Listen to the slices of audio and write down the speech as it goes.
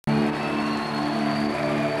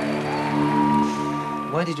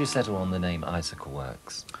Why did you settle on the name Icicle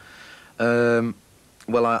Works?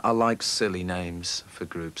 Well, I like silly names for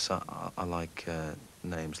groups. I like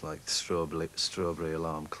names like Strawberry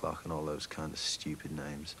Alarm Clock and all those kind of stupid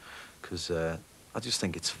names, because I just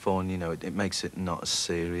think it's fun, you know, it makes it not as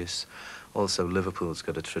serious. Also, Liverpool's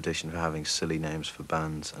got a tradition for having silly names for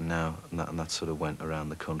bands, and that sort of went around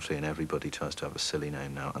the country, and everybody tries to have a silly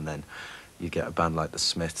name now. And then you get a band like the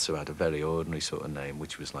Smiths who had a very ordinary sort of name,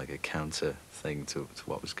 which was like a counter thing to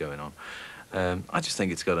what was going on. I just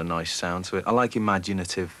think it's got a nice sound to it. I like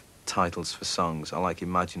imaginative titles for songs. I like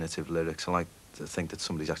imaginative lyrics. I like to think that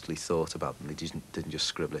somebody's actually thought about them. They didn't just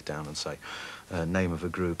scribble it down and say, name of a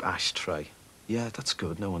group, Ashtray. Yeah, that's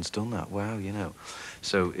good. No one's done that. Wow, you know.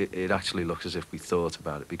 So it actually looks as if we thought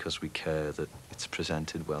about it because we care that it's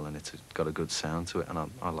presented well and it's got a good sound to it, and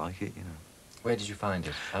I like it, you know. Where did you find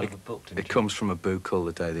it? Out of a book, didn't It you? comes from a book called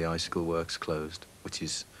The Day the Icicle Works Closed, which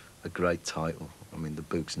is a great title. I mean, the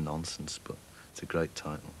book's nonsense, but it's a great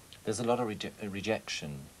title. There's a lot of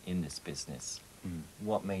rejection in this business. Mm.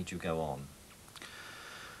 What made you go on?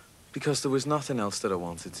 Because there was nothing else that I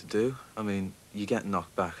wanted to do. I mean, you get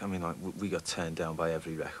knocked back. I mean, like, we got turned down by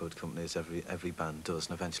every record company, as every band does,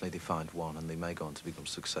 and eventually they find one and they may go on to become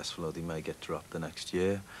successful or they may get dropped the next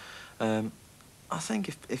year. I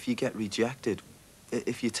think if you get rejected,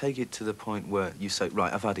 if you take it to the point where you say,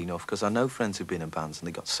 right, I've had enough, because I know friends who've been in bands and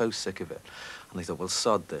they got so sick of it, and they thought, well,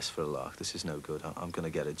 sod this for a lark, this is no good, I'm going to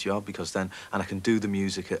get a job, because then, and I can do the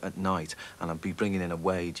music at night, and I'll be bringing in a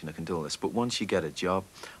wage, and I can do all this. But once you get a job,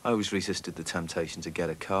 I always resisted the temptation to get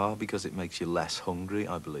a car, because it makes you less hungry,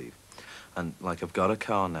 I believe. And, like, I've got a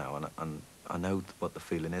car now, and I know what the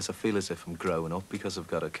feeling is. I feel as if I'm growing up because I've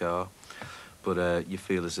got a car, but you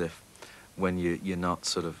feel as if when you're not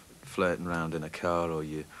sort of flirting around in a car, or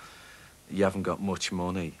you haven't got much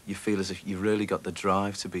money, you feel as if you've really got the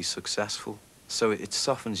drive to be successful. So it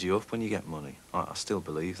softens you up when you get money. I still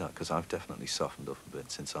believe that, because I've definitely softened up a bit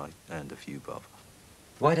since I earned a few bob.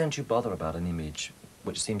 Why don't you bother about an image,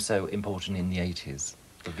 which seems so important in the 80s,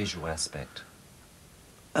 the visual aspect?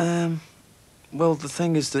 Well, the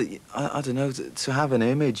thing is that, I don't know, to have an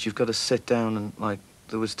image, you've got to sit down and, like,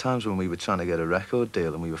 there was times when we were trying to get a record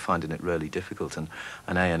deal and we were finding it really difficult, and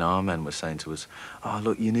A&R men were saying to us, oh,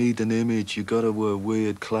 look, you need an image, you got to wear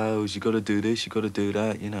weird clothes, you got to do this, you got to do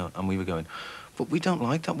that, you know. And we were going, but we don't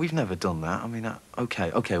like that, we've never done that. I mean,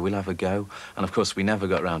 okay, we'll have a go. And of course, we never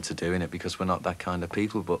got around to doing it because we're not that kind of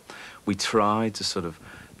people, but we tried to sort of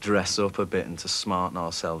dress up a bit and to smarten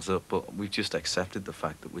ourselves up, but we've just accepted the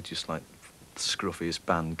fact that we're just like the scruffiest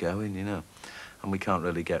band going, you know. And we can't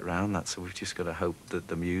really get round that, so we've just got to hope that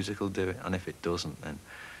the music will do it. And if it doesn't, then,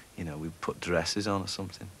 you know, we put dresses on or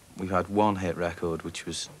something. We've had one hit record, which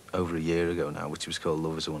was over a year ago now, which was called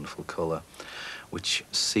Love is a Wonderful Colour, which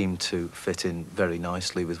seemed to fit in very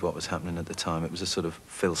nicely with what was happening at the time. It was a sort of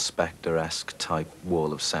Phil Spector-esque type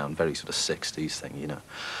wall of sound, very sort of 60s thing, you know.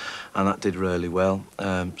 And that did really well.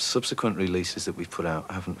 Subsequent releases that we've put out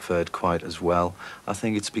haven't fared quite as well. I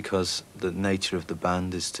think it's because the nature of the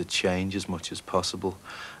band is to change as much as possible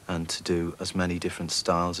and to do as many different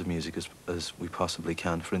styles of music as we possibly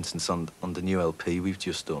can. For instance, on the new LP we've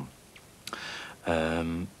just done,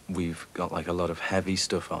 we've got like a lot of heavy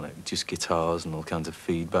stuff on it, just guitars and all kinds of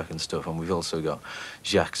feedback and stuff, and we've also got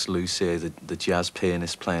Jacques Lussier, the jazz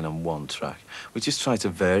pianist, playing on one track. We just try to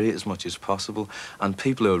vary it as much as possible, and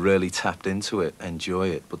people who are really tapped into it enjoy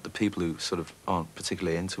it, but the people who sort of aren't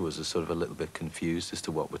particularly into us are sort of a little bit confused as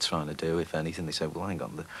to what we're trying to do. If anything, they say, well, hang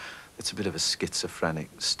on, it's a bit of a schizophrenic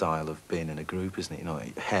style of being in a group, isn't it? You know,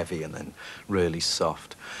 heavy and then really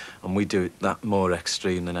soft, and we do it that more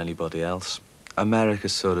extreme than anybody else. America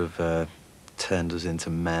sort of turned us into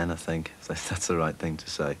men, I think. That's the right thing to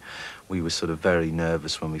say. We were sort of very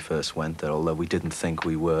nervous when we first went there, although we didn't think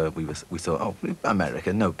we were. We thought, oh,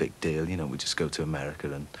 America, no big deal, you know, we just go to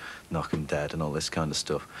America and knock 'em dead and all this kind of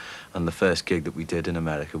stuff. And the first gig that we did in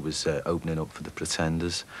America was opening up for the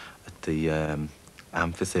Pretenders at the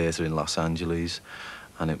amphitheater in Los Angeles,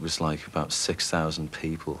 and it was like about 6,000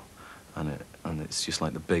 people. And it's just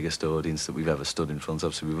like the biggest audience that we've ever stood in front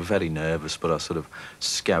of. So we were very nervous, but our sort of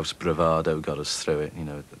scouse bravado got us through it. You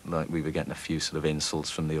know, like we were getting a few sort of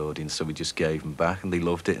insults from the audience, so we just gave them back, and they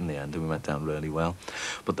loved it in the end, and we went down really well.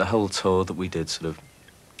 But the whole tour that we did sort of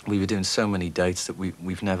we were doing so many dates that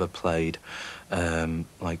we've never played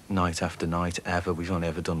like night after night ever. We've only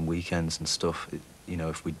ever done weekends and stuff, you know,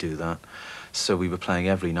 if we do that. So we were playing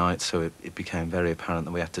every night, so it became very apparent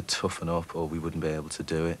that we had to toughen up or we wouldn't be able to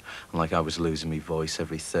do it. And like I was losing my voice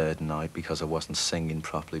every third night because I wasn't singing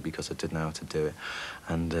properly, because I didn't know how to do it,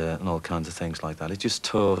 and all kinds of things like that. It just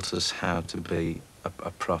taught us how to be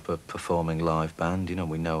a proper performing live band. You know,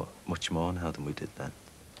 we know much more now than we did then.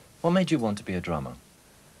 What made you want to be a drummer?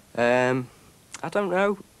 I don't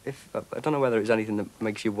know I don't know whether it's anything that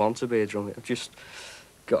makes you want to be a drummer. I've just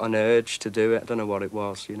got an urge to do it. I don't know what it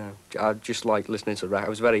was, you know. I just like listening to rap. I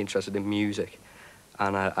was very interested in music,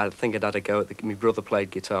 and I think I'd had a go at my brother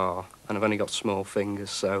played guitar, and I've only got small fingers,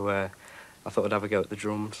 so I thought I'd have a go at the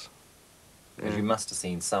drums. Because you must have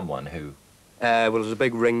seen someone who... well, I was a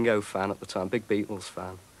big Ringo fan at the time, big Beatles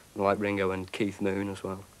fan. I like Ringo and Keith Moon as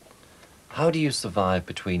well. How do you survive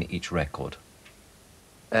between each record?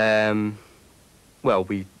 Well,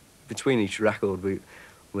 between each record,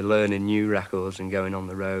 we're learning new records and going on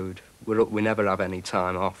the road. We never have any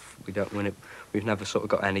time off. We've never sort of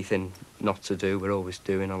got anything not to do. We're always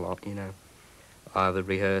doing a lot, you know, either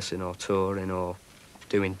rehearsing or touring or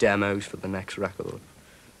doing demos for the next record,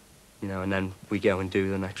 you know, and then we go and do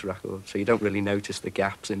the next record. So you don't really notice the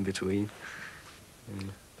gaps in between.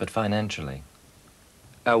 But financially?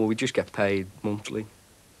 Oh, well, we just get paid monthly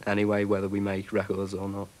anyway, whether we make records or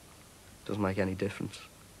not. Doesn't make any difference.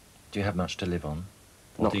 Do you have much to live on?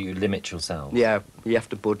 Or do you limit yourself? Yeah, you have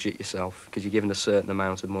to budget yourself, because you're given a certain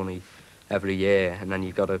amount of money every year, and then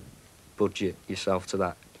you've got to budget yourself to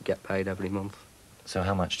that to get paid every month. So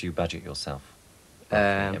how much do you budget yourself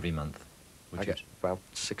every month? I get about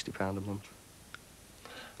 £60 a month.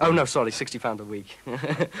 Oh, no, sorry, £60 a week.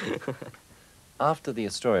 After the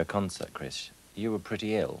Astoria concert, Chris, you were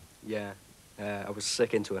pretty ill. Yeah, I was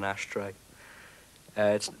sick into an ashtray.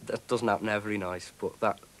 That doesn't happen every night, but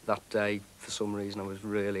that day, for some reason, I was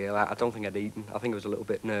really ill. I don't think I'd eaten. I think I was a little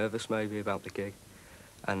bit nervous, maybe, about the gig.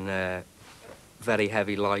 And very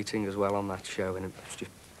heavy lighting as well on that show, and it was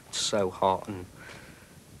just so hot, and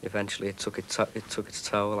eventually it took its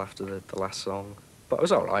toll after the last song. But it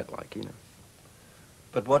was all right, like, you know.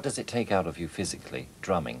 But what does it take out of you physically,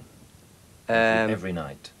 drumming, every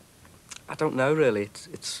night? I don't know, really.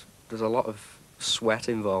 There's a lot of sweat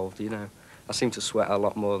involved, you know. I seem to sweat a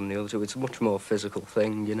lot more than the other two. It's a much more physical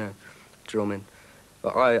thing, you know, drumming.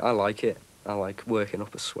 But I like it. I like working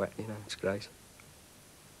up a sweat, you know, it's great.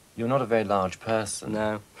 You're not a very large person.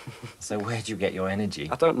 No. So where do you get your energy?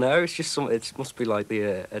 I don't know, it's just it must be like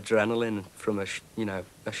the adrenaline from a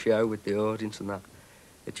show with the audience and that.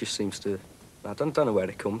 It just seems to, I don't know where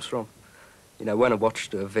it comes from. You know, when I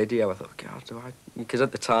watched a video, I thought, God, because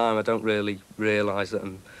at the time I don't really realise that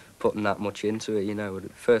I'm putting that much into it, you know. The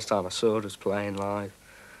first time I saw it was playing live.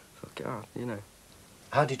 I thought, God, you know.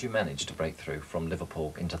 How did you manage to break through from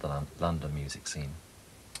Liverpool into the London music scene?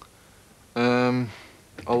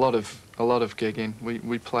 A lot of gigging.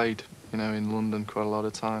 We played, you know, in London quite a lot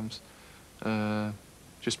of times.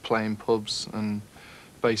 Just playing pubs and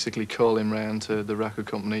basically calling round to the record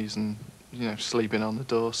companies and, you know, sleeping on the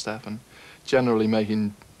doorstep and generally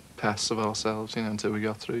making pests of ourselves, you know, until we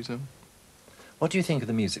got through to them. What do you think of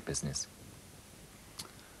the music business?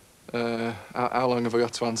 How long have I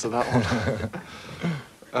got to answer that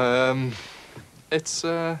one? It's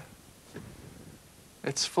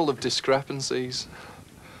full of discrepancies,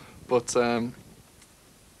 but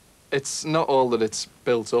it's not all that it's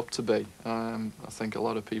built up to be. I think a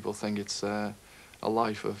lot of people think it's a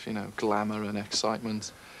life of, you know, glamour and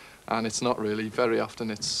excitement, and it's not really. Very often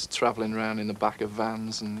it's travelling around in the back of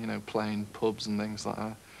vans and, you know, playing pubs and things like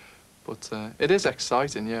that. But it is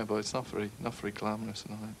exciting, yeah, but it's not very glamorous.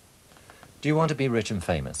 Do you want to be rich and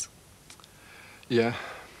famous? Yeah.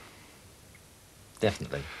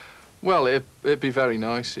 Definitely. Well, it'd be very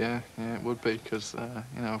nice, yeah, it would be, because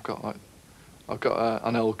you know, I've got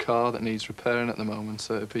an old car that needs repairing at the moment,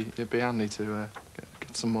 so it'd be handy to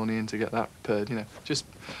get some money in to get that repaired, you know. Just,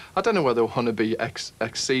 I don't know whether I want to be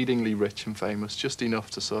exceedingly rich and famous, just enough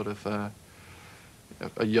to sort of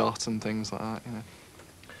a yacht and things like that, you know.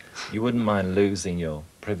 You wouldn't mind losing your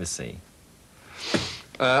privacy?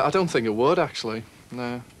 I don't think it would, actually.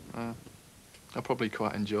 No. I'll probably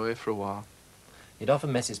quite enjoy it for a while. It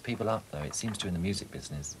often messes people up, though, it seems to, in the music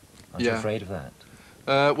business. Aren't you afraid of that?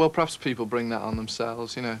 Well, perhaps people bring that on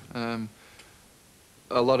themselves, you know.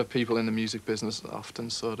 A lot of people in the music business often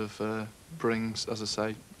sort of as I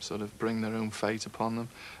say, sort of bring their own fate upon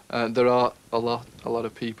them. There are a lot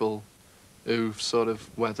of people who've sort of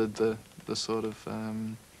weathered the sort of,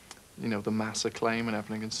 you know, the mass acclaim and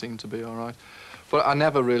everything and seem to be all right. But I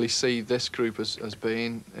never really see this group as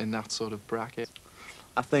being in that sort of bracket.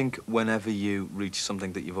 I think whenever you reach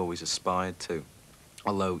something that you've always aspired to,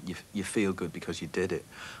 although you feel good because you did it,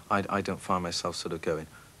 I don't find myself sort of going,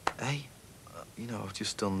 hey, you know, I've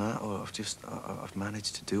just done that, or I've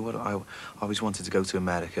managed to do what I always wanted to go to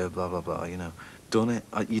America, blah, blah, blah, you know, done it.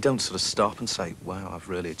 You don't sort of stop and say, wow, I've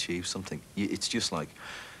really achieved something. It's just like,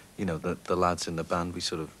 you know, the lads in the band, we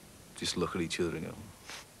sort of just look at each other and go,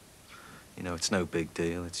 you know, it's no big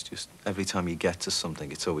deal. It's just every time you get to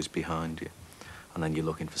something, it's always behind you. And then you're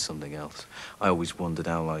looking for something else. I always wondered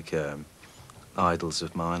how, like, idols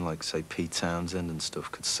of mine, like, say, Pete Townsend and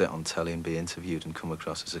stuff, could sit on telly and be interviewed and come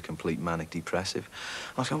across as a complete manic depressive.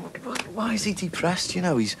 I was going, why is he depressed? You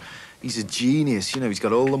know, he's a genius. You know, he's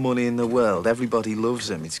got all the money in the world. Everybody loves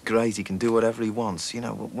him. It's great. He can do whatever he wants. You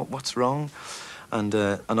know, what's wrong? And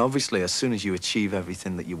obviously, as soon as you achieve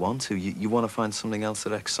everything that you want to, you want to find something else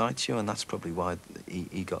that excites you, and that's probably why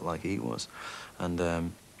he got like he was.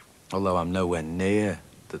 And although I'm nowhere near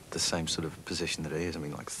the same sort of position that he is, I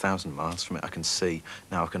mean, like 1,000 miles from it, I can see,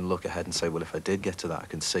 now I can look ahead and say, well, if I did get to that, I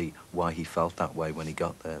can see why he felt that way when he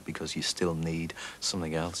got there, because you still need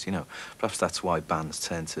something else, you know. Perhaps that's why bands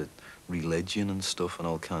turn to religion and stuff and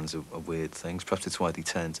all kinds of weird things. Perhaps it's why they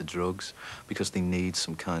turn to drugs, because they need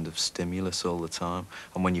some kind of stimulus all the time.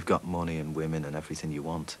 And when you've got money and women and everything you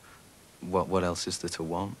want, what else is there to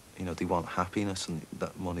want? You know, they want happiness, and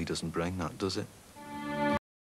that money doesn't bring that, does it?